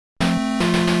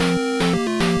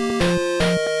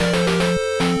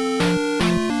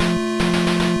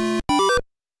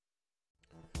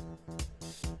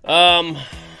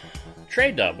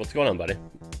Trade Dub, what's going on, buddy?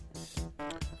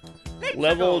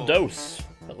 Level dose.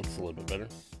 That looks a little bit better.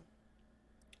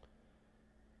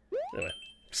 Anyway,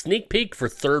 sneak peek for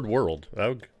Third World.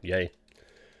 Oh, yay.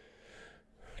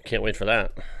 Can't wait for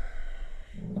that.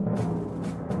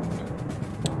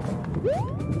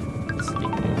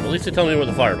 At least they tell me where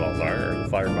the fireballs are, or the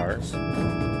fire bars.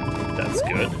 That's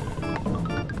good.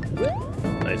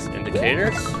 Nice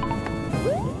indicators.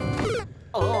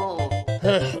 Oh.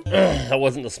 That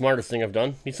wasn't the smartest thing I've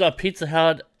done. You saw a Pizza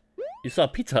Hut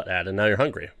ad, and now you're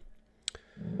hungry.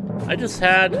 I just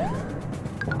had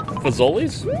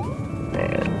Fazoli's.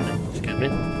 Excuse me.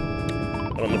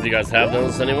 I don't know if you guys have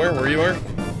those anywhere where you are.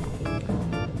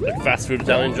 Like fast food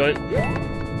Italian joint.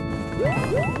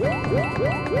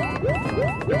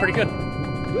 They're pretty good.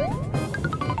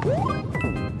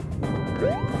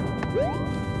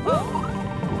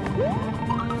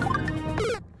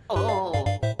 Oh.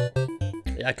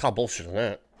 Yeah, I call bullshit on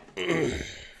that.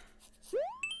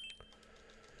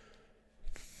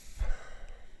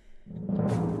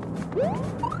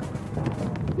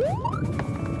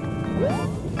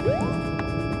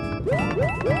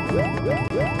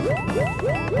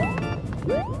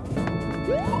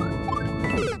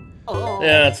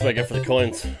 Yeah, that's what I get for the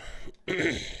coins.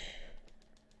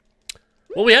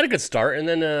 Well, we had a good start, and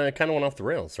then it kind of went off the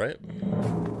rails, right?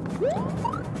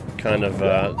 Kind of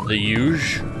the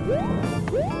usual.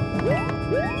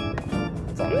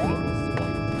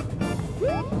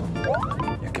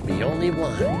 There can be only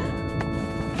one.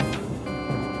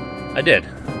 I did.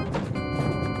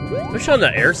 I was on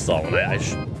the air stall when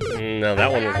no,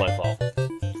 that one was my fault.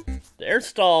 The air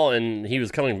stall and he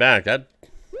was coming back. That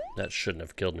shouldn't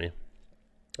have killed me.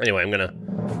 Anyway, I'm gonna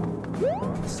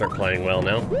start playing well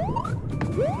now.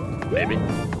 Maybe.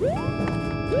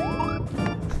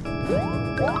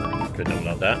 Could have done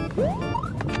without that.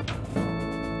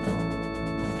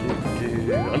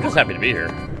 I'm just happy to be here.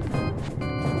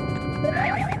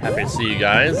 Happy to see you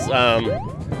guys.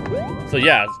 So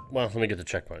yeah, well, let me get the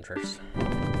checkpoint first.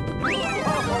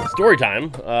 Story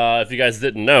time. If you guys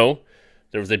didn't know,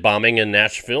 there was a bombing in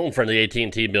Nashville in front of the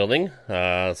AT&T building.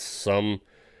 Some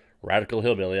radical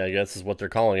hillbilly, I guess, is what they're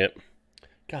calling it.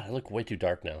 God, I look way too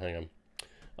dark now. Hang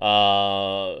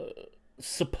on.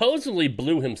 Supposedly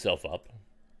blew himself up.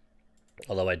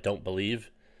 Although I don't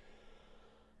believe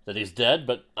that he's dead,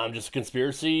 but I'm just a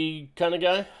conspiracy kind of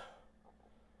guy.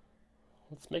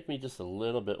 Let's make me just a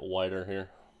little bit whiter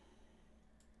here.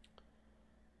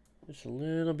 Just a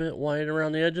little bit white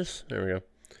around the edges. There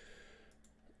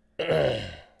we go.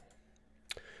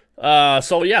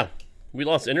 So yeah, we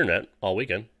lost internet all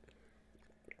weekend.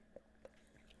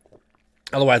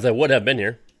 Otherwise, I would have been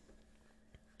here.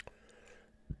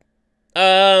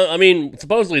 I mean,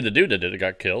 supposedly the dude that did it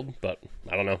got killed, but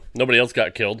I don't know. Nobody else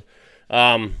got killed.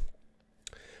 Minor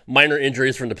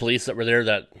injuries from the police that were there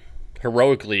that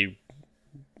heroically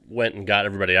went and got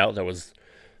everybody out. That was,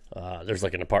 there's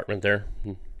like an apartment there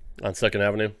on 2nd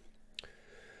Avenue.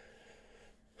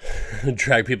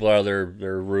 Drag people out of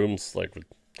their rooms, like with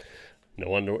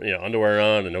no underwear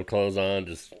on and no clothes on.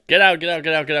 Just get out,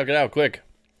 quick.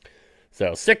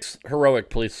 So 6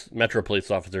 heroic Metro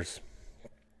police officers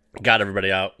got everybody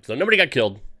out. So nobody got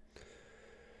killed.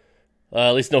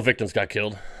 At least no victims got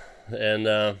killed. And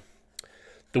the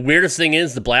weirdest thing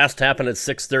is the blast happened at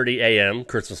 6:30 a.m.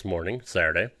 Christmas morning,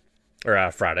 Friday.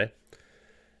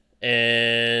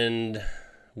 And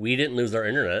we didn't lose our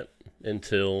internet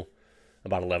until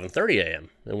about 11:30 a.m.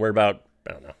 And we're about,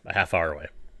 I don't know, a half hour away.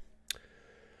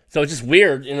 So it's just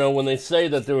weird, when they say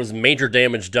that there was major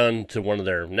damage done to one of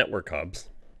their network hubs,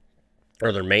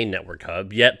 or their main network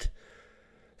hub, yet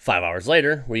 5 hours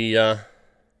later, we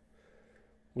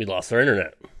lost our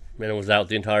internet, and it was out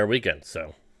the entire weekend.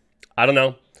 So, I don't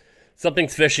know.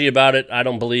 Something's fishy about it. I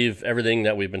don't believe everything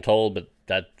that we've been told, but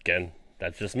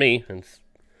that's just me. It's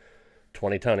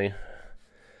 2020.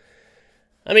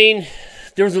 I mean,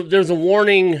 there's a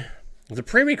warning. There's a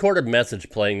pre-recorded message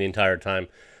playing the entire time.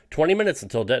 20 minutes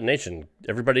until detonation.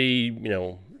 Everybody,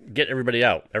 get everybody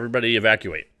out. Everybody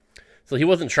evacuate. So he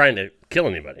wasn't trying to kill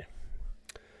anybody.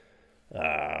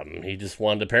 He just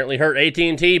wanted to apparently hurt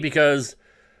AT&T because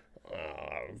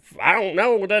I don't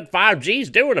know what that 5G's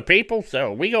doing to people,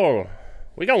 so we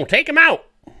gonna take him out.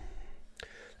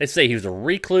 They say he was a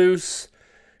recluse.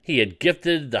 He had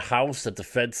gifted the house that the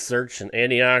feds searched in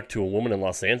Antioch to a woman in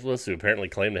Los Angeles who apparently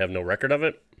claimed to have no record of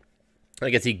it. I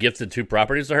guess he gifted 2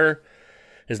 properties to her.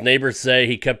 His neighbors say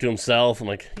he kept to himself. I'm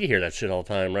like, you hear that shit all the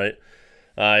time, right?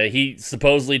 He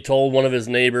supposedly told one of his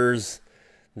neighbors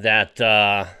that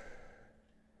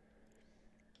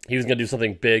he was going to do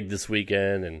something big this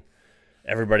weekend and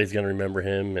everybody's going to remember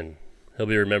him. And He'll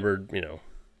be remembered, you know.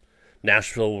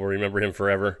 Nashville will remember him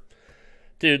forever.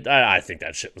 Dude, I think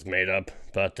that shit was made up.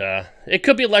 But it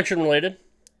could be election related.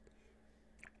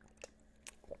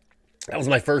 That was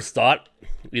my first thought.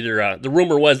 Either the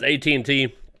rumor was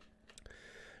AT&T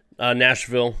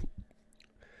Nashville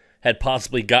had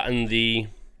possibly gotten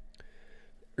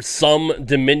some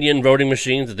Dominion voting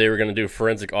machines that they were going to do a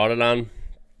forensic audit on.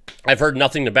 I've heard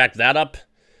nothing to back that up.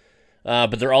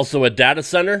 But they're also a data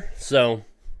center, so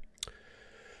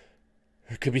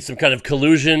there could be some kind of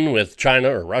collusion with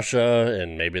China or Russia,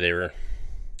 and maybe they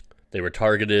were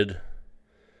targeted.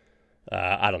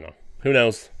 I don't know. Who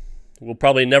knows? We'll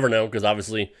probably never know, because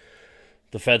obviously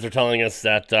the feds are telling us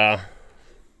that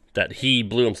that he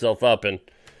blew himself up and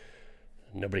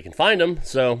nobody can find him.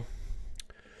 So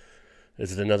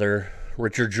is it another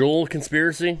Richard Jewell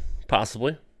conspiracy?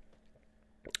 Possibly.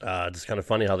 Just kind of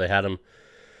funny how they had him.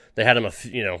 They had him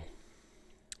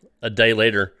a day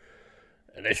later,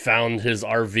 and they found his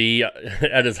RV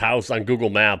at his house on Google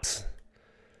Maps.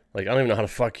 Like, I don't even know how the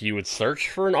fuck you would search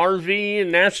for an RV in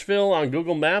Nashville on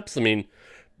Google Maps. I mean,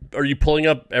 are you pulling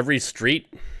up every street?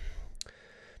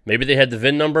 Maybe they had the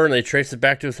VIN number and they traced it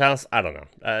back to his house. I don't know.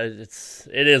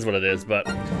 It is what it is, but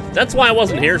that's why I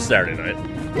wasn't here Saturday night.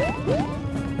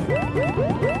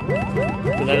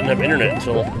 Because I didn't have internet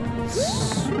until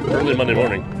early Monday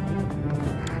morning.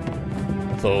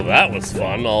 So that was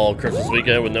fun, all Christmas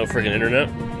weekend with no freaking internet.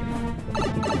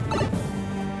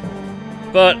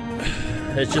 But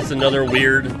it's just another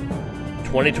weird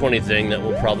 2020 thing that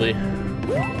we'll probably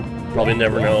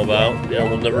never know about. You know,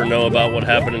 we'll never know about what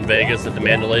happened in Vegas at the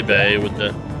Mandalay Bay with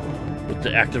the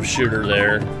active shooter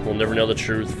there. We'll never know the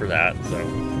truth for that. So,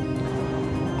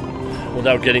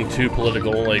 without getting too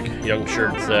political, like Young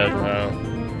Shirt said,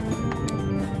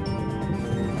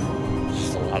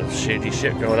 just a lot of shady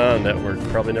shit going on that we're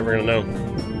probably never gonna know.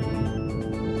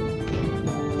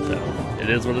 So, it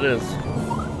is what it is.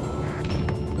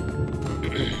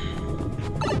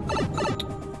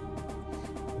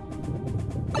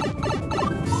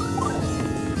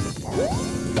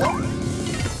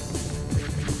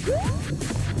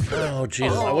 Oh,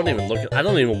 Jesus, I wasn't even looking. I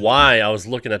don't even know why I was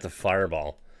looking at the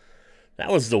fireball. That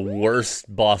was the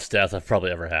worst boss death I've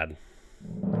probably ever had.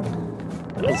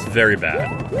 That was very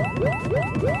bad.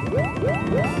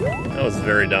 That was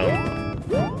very dumb.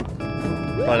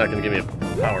 Probably not going to give me a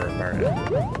power of our head.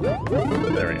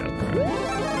 There we go.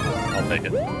 Right. I'll take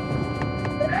it.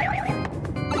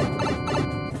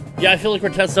 Yeah, I feel like we're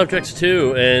test subjects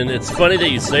too, and it's funny that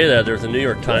you say that. There's a New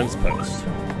York Times post.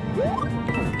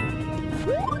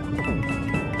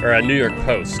 Or a New York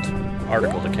Post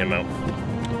article that came out,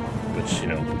 which, you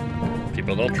know,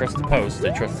 people don't trust the Post,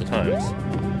 they trust the Times.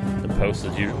 The Post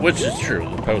is usually, which is true,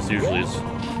 the Post usually is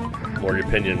more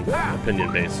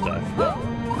opinion-based stuff.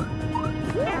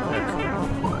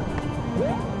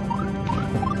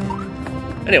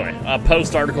 Anyway, a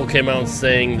Post article came out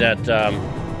saying that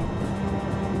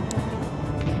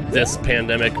this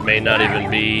pandemic may not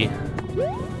even be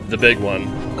the big one.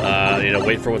 You know,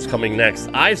 wait for what's coming next.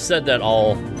 I've said that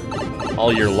all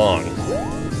year long,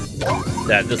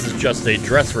 that this is just a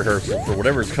dress rehearsal for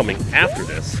whatever's coming after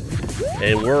this,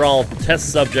 and we're all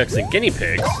test subjects and guinea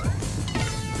pigs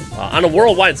on a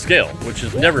worldwide scale, which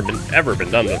has never ever been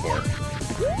done before,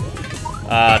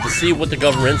 to see what the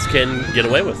governments can get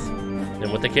away with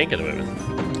and what they can't get away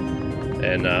with.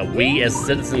 And we as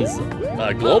citizens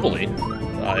globally,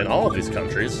 in all of these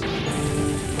countries,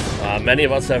 many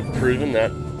of us have proven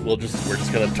that we're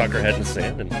just gonna tuck our head in the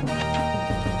sand and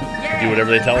do whatever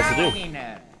they tell us to do.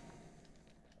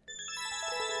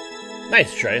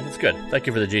 Nice, Trey. That's good. Thank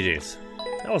you for the GGs.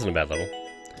 That wasn't a bad level.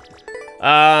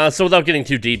 So without getting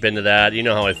too deep into that, you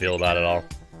know how I feel about it all.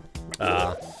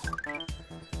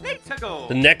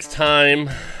 The next time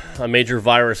a major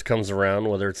virus comes around,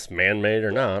 whether it's man-made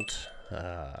or not,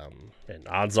 and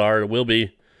odds are it will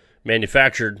be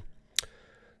manufactured,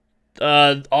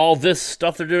 all this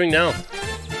stuff they're doing now,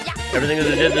 everything that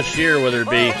they did this year, whether it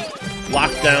be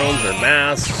lockdowns or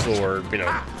masks or, you know,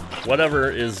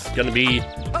 whatever, is going to be,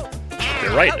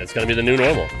 you're right, it's going to be the new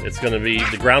normal. It's going to be,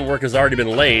 the groundwork has already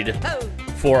been laid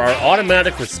for our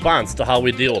automatic response to how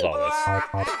we deal with all this.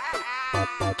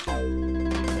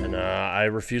 And I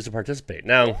refuse to participate.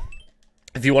 Now,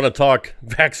 if you want to talk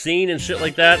vaccine and shit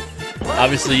like that,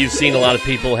 obviously you've seen a lot of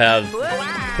people have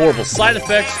horrible side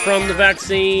effects from the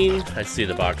vaccine. I see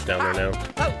the box down there now.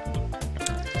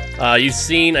 You've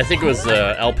seen, I think it was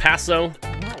El Paso,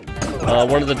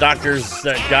 one of the doctors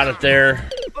that got it there.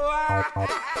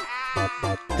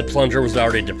 The plunger was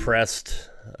already depressed.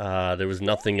 There was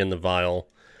nothing in the vial.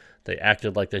 They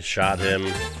acted like they shot him.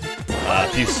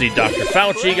 If you see Dr.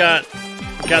 Fauci got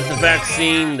got the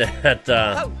vaccine that,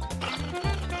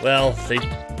 well, they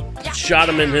shot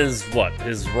him in his,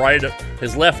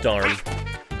 his left arm,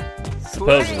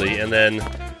 supposedly, and then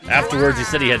afterwards he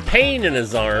said he had pain in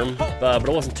his arm, but it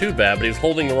wasn't too bad, but he was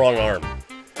holding the wrong arm.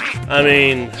 I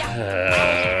mean,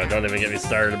 don't even get me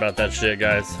started about that shit,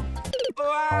 guys.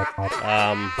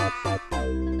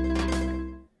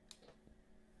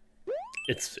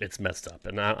 It's messed up,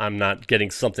 and I'm not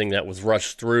getting something that was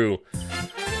rushed through.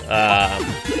 I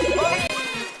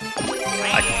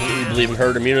completely believe in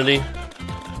herd immunity.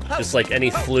 Just like any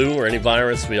flu or any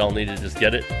virus, we all need to just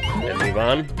get it and move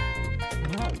on.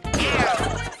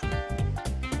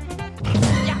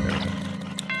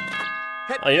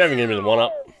 Oh, you're not even giving me the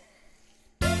one-up.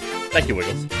 Thank you,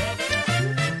 Wiggles.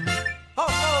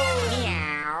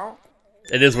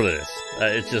 It is what it is.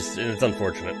 It's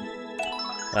unfortunate.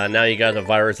 Now you got a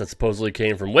virus that supposedly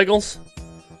came from Wiggles.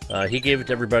 He gave it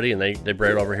to everybody, and they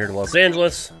brought it over here to Los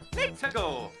Angeles.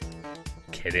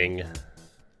 Kidding. It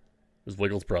was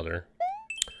Wiggles' brother.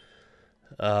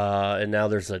 And now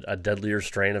there's a deadlier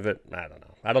strain of it. I don't know.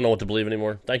 I don't know what to believe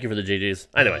anymore. Thank you for the GGs.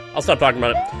 Anyway, I'll stop talking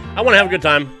about it. I want to have a good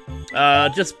time.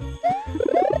 Just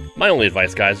my only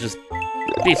advice, guys, just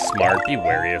be smart, be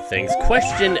wary of things,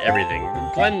 question everything.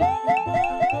 Glenn,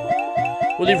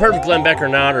 whether you've heard of Glenn Beck or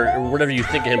not, or whatever you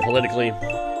think of him politically,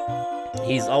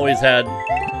 he's always had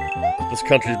this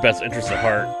country's best interests at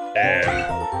heart,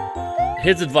 and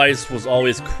his advice was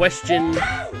always question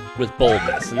with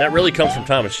boldness, and that really comes from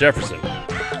Thomas Jefferson.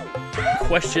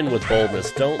 Question with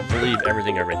boldness. Don't believe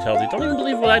everything everybody tells you. Don't even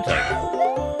believe what I tell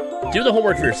you. Do the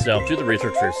homework for yourself, do the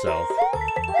research for yourself,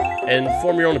 and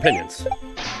form your own opinions.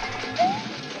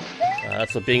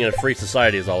 That's what being in a free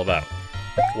society is all about,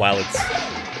 while it's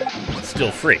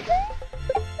still free.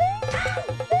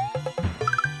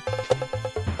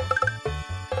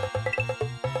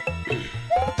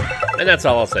 And that's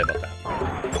all I'll say about that.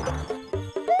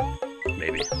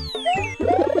 Maybe.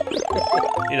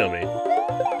 You know me.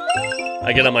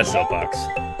 I get on my soapbox.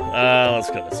 Let's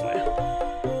go this way.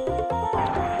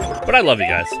 But I love you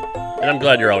guys, and I'm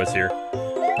glad you're always here,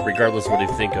 regardless of what you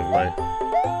think of my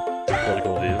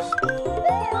political views.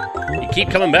 You keep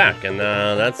coming back, and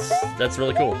that's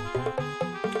really cool.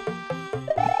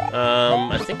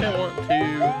 I think I want to do.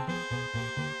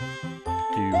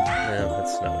 Yeah,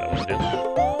 that's not what I want to do.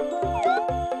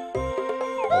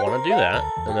 I want to do that,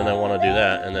 and then I want to do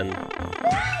that, and then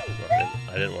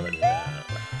I didn't want to do that.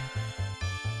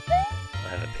 I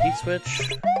have a P-switch.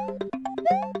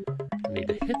 I need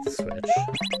to hit the switch.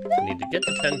 I need to get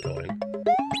the 10 coin.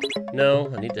 No,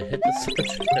 I need to hit the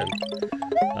switch again.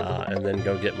 And then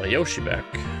go get my Yoshi back.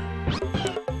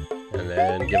 And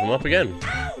then give him up again.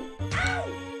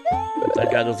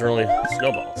 Thank God those are only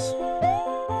snowballs.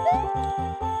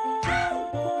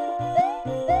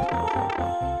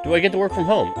 Do I get to work from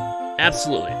home?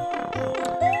 Absolutely.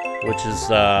 Which is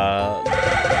the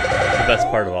best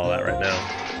part of all that right now.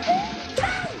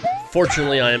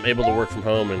 Fortunately, I am able to work from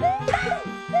home and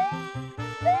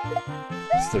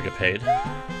still get paid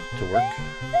to work.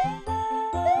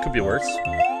 Could be worse.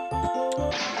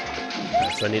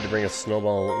 So I need to bring a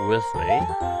snowball with me,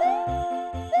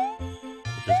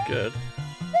 which is good.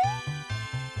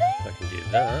 If I can do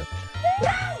that.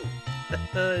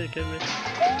 Are you kidding me?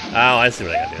 Oh, I see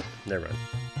what I gotta do. Never mind.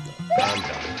 No, I'm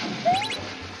done.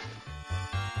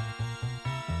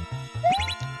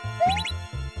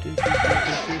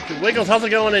 Wiggles, how's it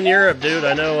going in Europe, dude?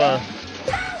 I know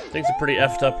things are pretty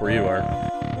effed up where you are.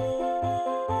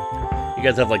 You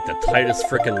guys have like the tightest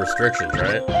frickin' restrictions,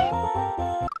 right?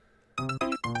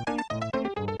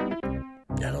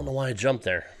 I don't know why I jumped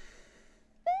there.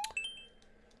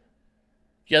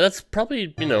 Yeah, that's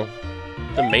probably, you know,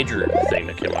 the major thing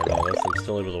that came out of all this. I'm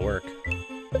still able to work.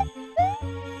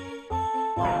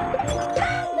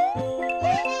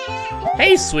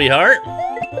 Hey, sweetheart!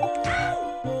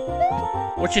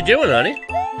 What you doing, honey?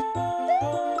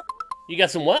 You got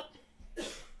some what? Yeah,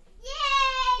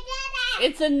 Dada.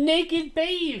 It's a naked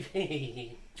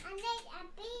baby.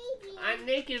 A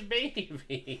naked baby. A naked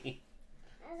baby.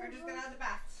 We're just going out of the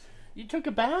bath. You took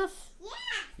a bath? Yeah.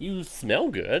 You smell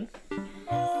good.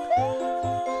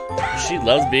 She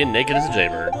loves being naked as a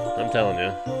jaybird. I'm telling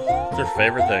you. It's her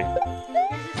favorite thing.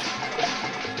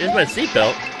 Here's my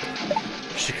seatbelt.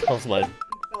 She calls my...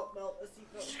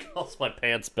 She calls my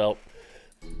pants belt.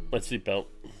 My seatbelt.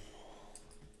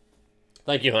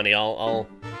 Thank you, honey. I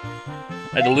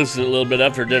had to loosen it a little bit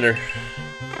after dinner.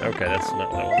 Okay, that's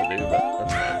not what I want to do, but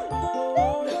that's fine.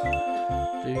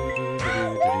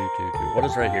 What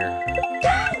is right here?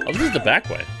 Oh, this is the back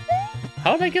way.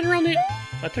 How did I get around the...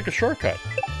 I took a shortcut.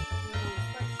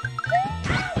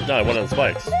 No, I went on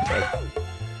spikes. Oh.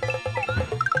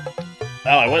 Oh,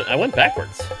 I went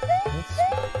backwards.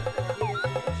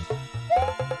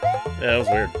 Yeah, that was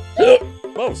weird.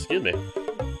 Whoa, excuse me.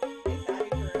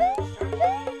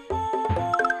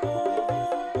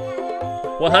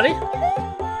 What, honey?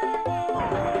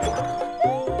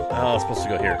 Oh, I was supposed to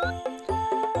go here.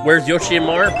 Where's Yoshi and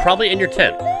Mar? Probably in your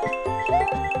tent.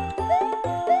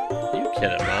 You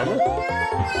get it, Mama.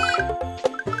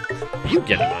 You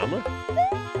get it, Mama.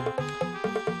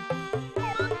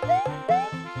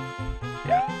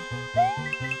 Yeah.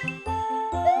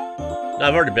 No,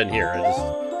 I've already been here. I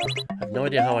have no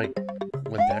idea how I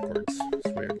went backwards.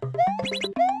 It's weird.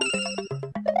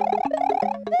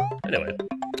 Anyway.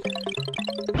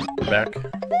 We're back.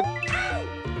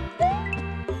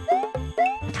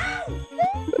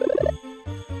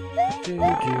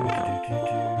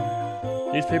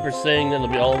 Newspapers saying that it'll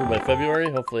be all over by February.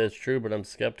 Hopefully that's true, but I'm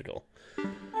skeptical.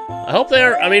 I hope they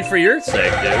are. I mean, for your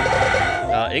sake, dude.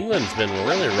 England's been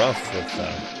really rough with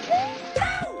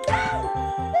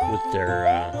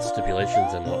their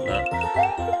stipulations and whatnot.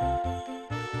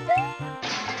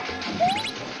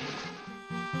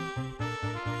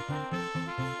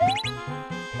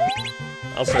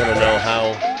 I also want to know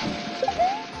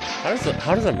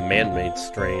how does a man-made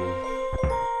strain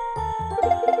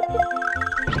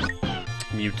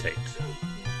mutate?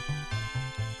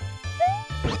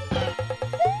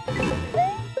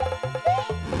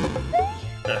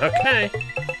 Okay.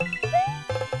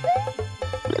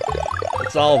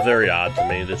 It's all very odd to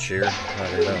me this year.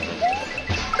 I don't know.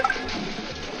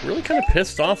 Really kind of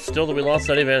pissed off still that we lost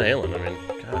Eddie Van Halen. I mean,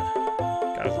 God.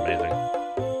 God, it's amazing.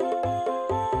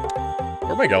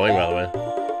 Where am I going, by the way?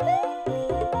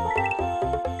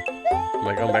 Am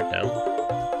I going back down?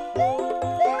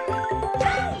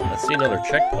 I see another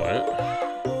checkpoint.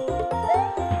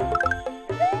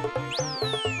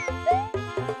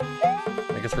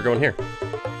 I guess we're going here.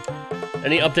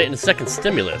 Any update in the second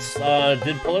stimulus?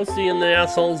 Did Pelosi and the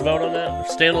assholes vote on that?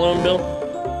 Standalone bill?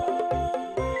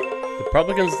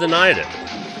 Republicans denied it.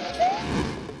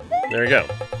 There you go.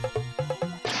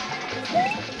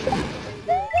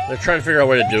 They're trying to figure out a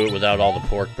way to do it without all the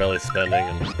pork belly spending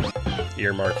and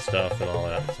earmark stuff and all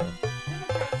that. So.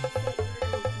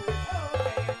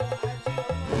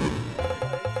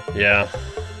 Yeah.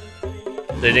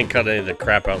 They didn't cut any of the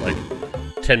crap out, like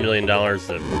 $10 million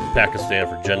to Pakistan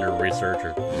for gender research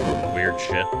or weird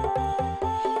shit.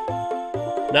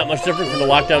 Not much different from the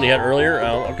lockdown you had earlier?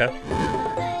 Oh, okay.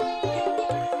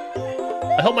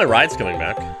 I hope my ride's coming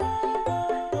back. I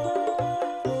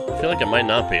feel like it might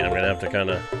not be. I'm going to have to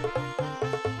kind of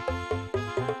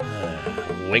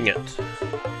wing it.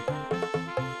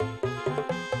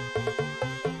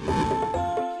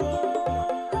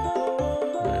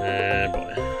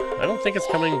 Boy. I don't think it's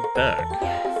coming back.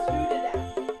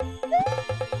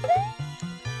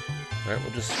 Alright,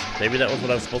 we'll just... Maybe that was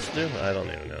what I was supposed to do? I don't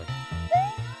even know.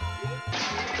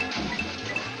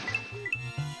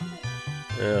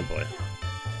 Oh boy.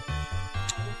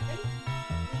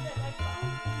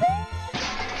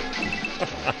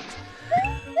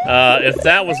 If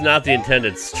that was not the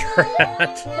intended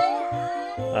strat,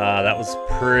 that was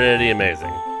pretty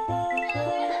amazing.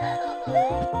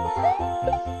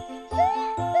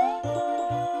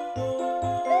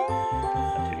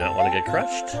 I do not want to get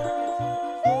crushed.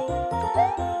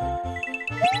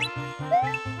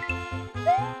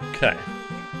 Okay.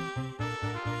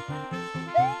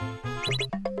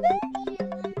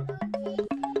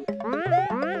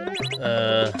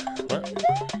 What?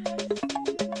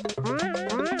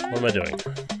 What am I doing?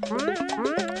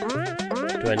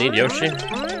 Do I need Yoshi?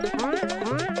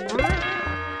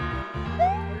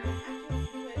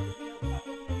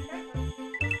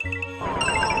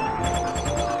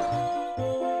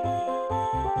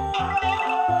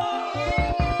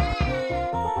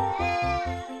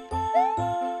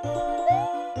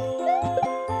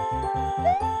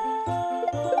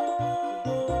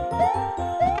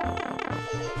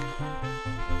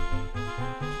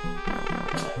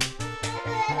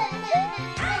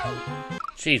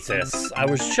 Jesus, I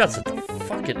was just at the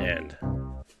fucking end.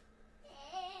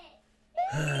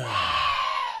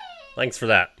 Thanks for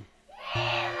that.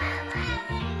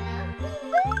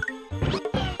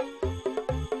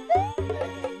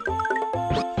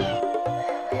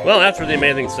 Well, after the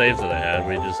amazing saves that I had,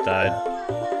 we just died.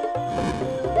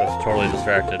 I was totally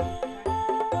distracted.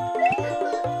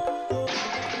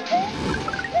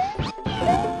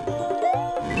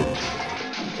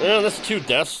 Well, that's 2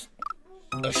 deaths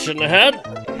I shouldn't have had.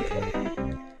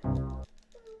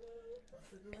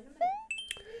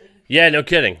 Yeah, no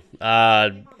kidding.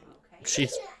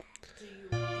 She's...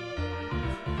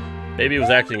 Baby was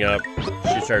acting up.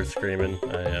 She started screaming.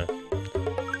 I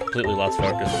completely lost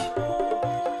focus.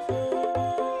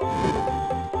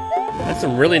 That's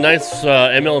some really nice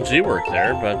MLG work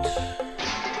there, but...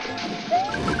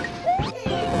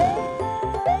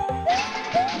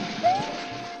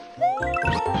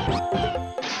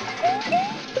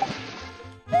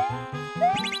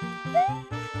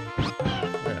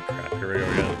 Oh, crap, here we go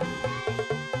again.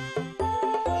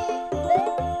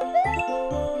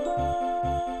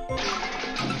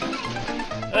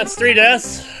 That's 3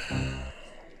 deaths.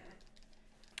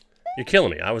 You're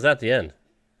killing me. I was at the end.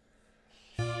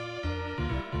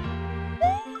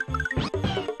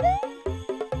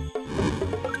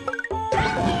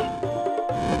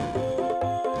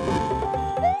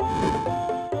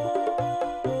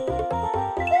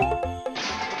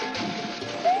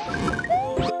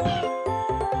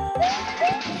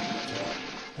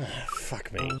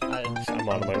 Fuck me. I'm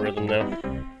out of my rhythm now.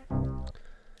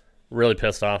 Really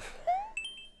pissed off.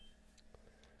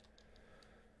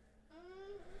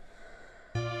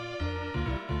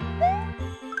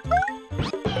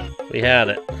 We had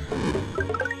it. I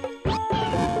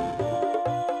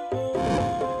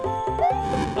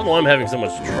don't know why I'm having so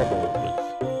much trouble with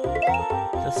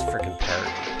this freaking part.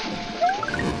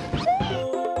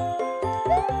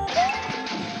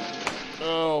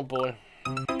 Oh boy.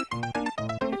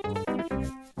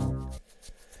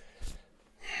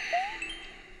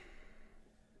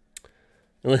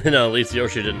 No, at least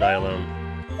Yoshi didn't die alone.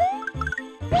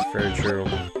 That's very true.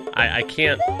 I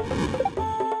can't...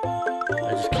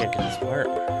 I just can't get this part.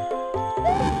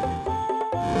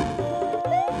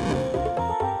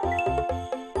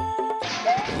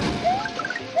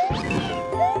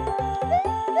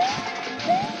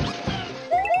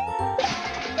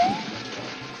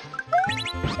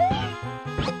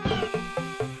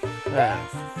 Ah,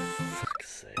 for fuck's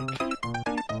sake.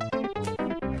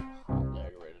 I'm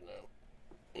aggravated now.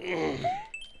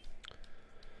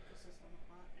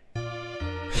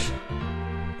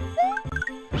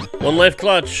 One life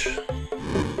clutch.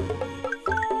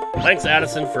 Thanks,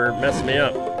 Addison, for messing me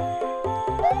up.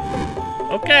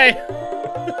 Okay.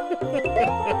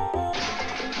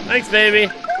 Thanks,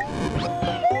 baby.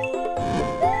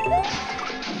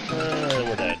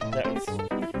 We're dead. That was...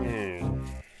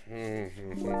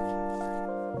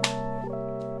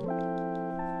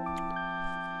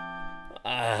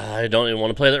 I don't even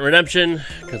want to play that redemption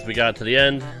because we got to the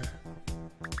end.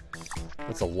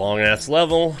 That's a long-ass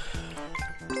level.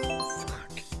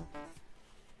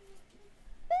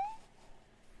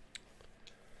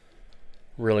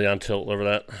 Really on tilt over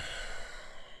that.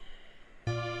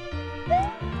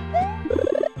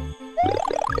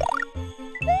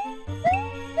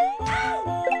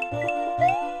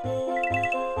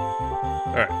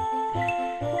 Alright.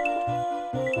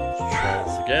 Let's try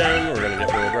this again. We're gonna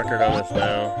get world record on this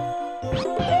now.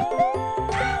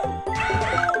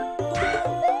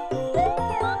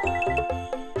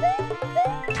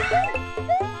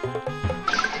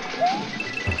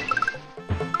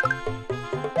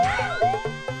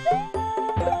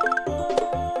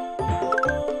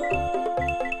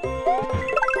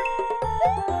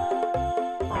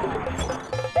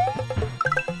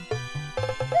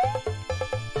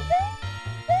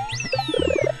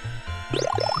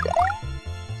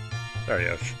 Sorry,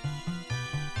 Yoshi.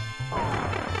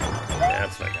 Yeah,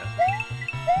 that's what I got.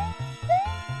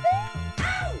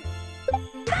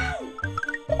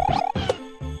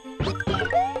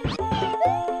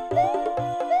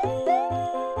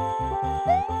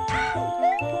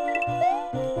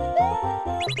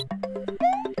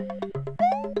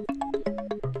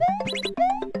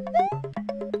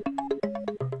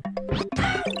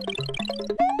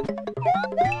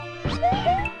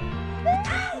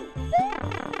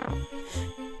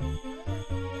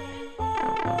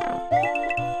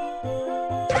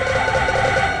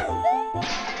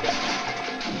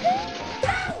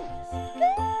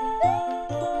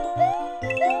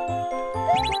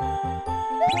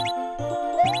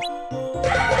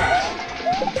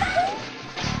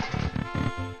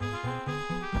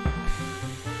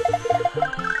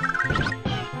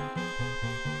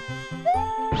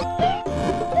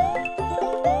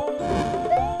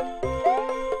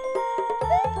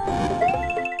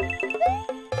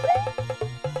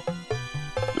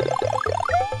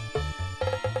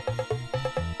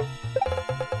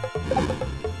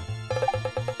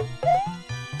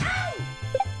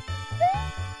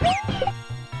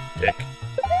 Dick.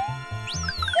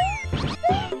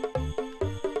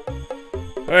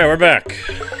 Alright, we're back.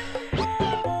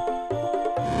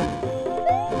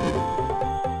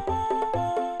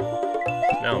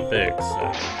 Now I'm big,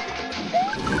 so...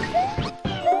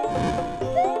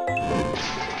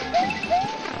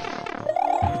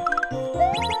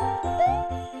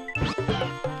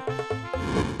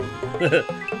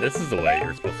 This is the way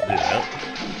you're supposed to do that.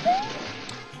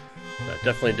 That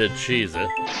definitely did cheese it.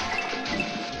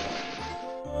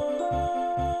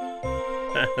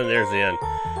 And there's the end.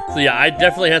 So yeah, I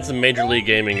definitely had some Major League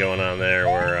Gaming going on there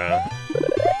where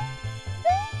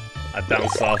I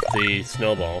bounced off the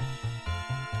snowball.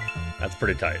 That's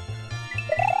pretty tight.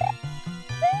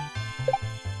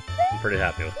 I'm pretty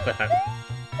happy with that.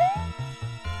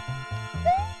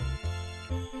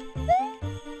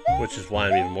 Which is why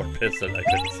I'm even more pissed that I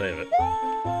couldn't save it.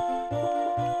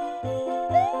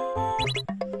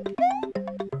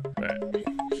 Alright,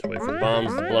 just wait for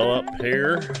bombs to blow up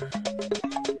here.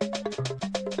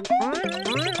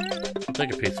 I'll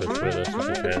take a piece of this with us just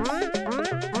in case.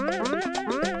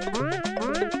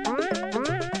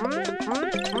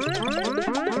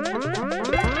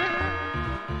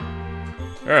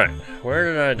 Alright, where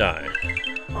did I die?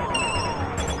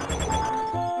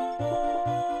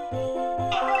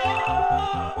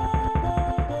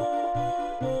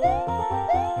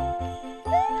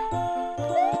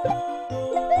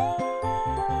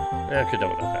 Yeah, I could have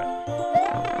done without that.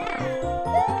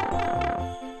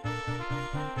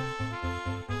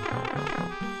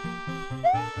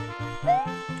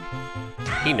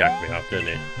 He knocked me off, didn't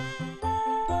he?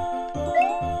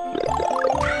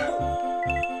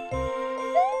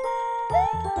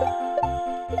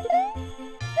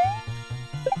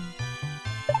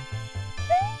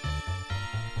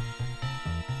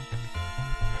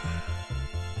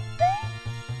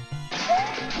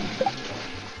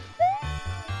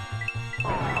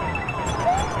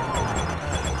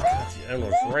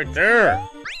 Right there.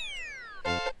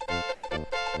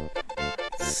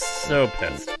 So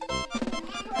pissed.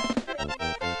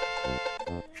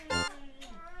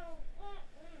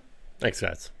 Thanks,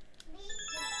 guys.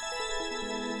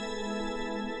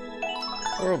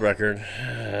 World record.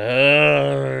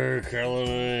 Killing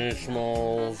me,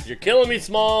 Smalls. You're killing me,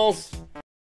 Smalls.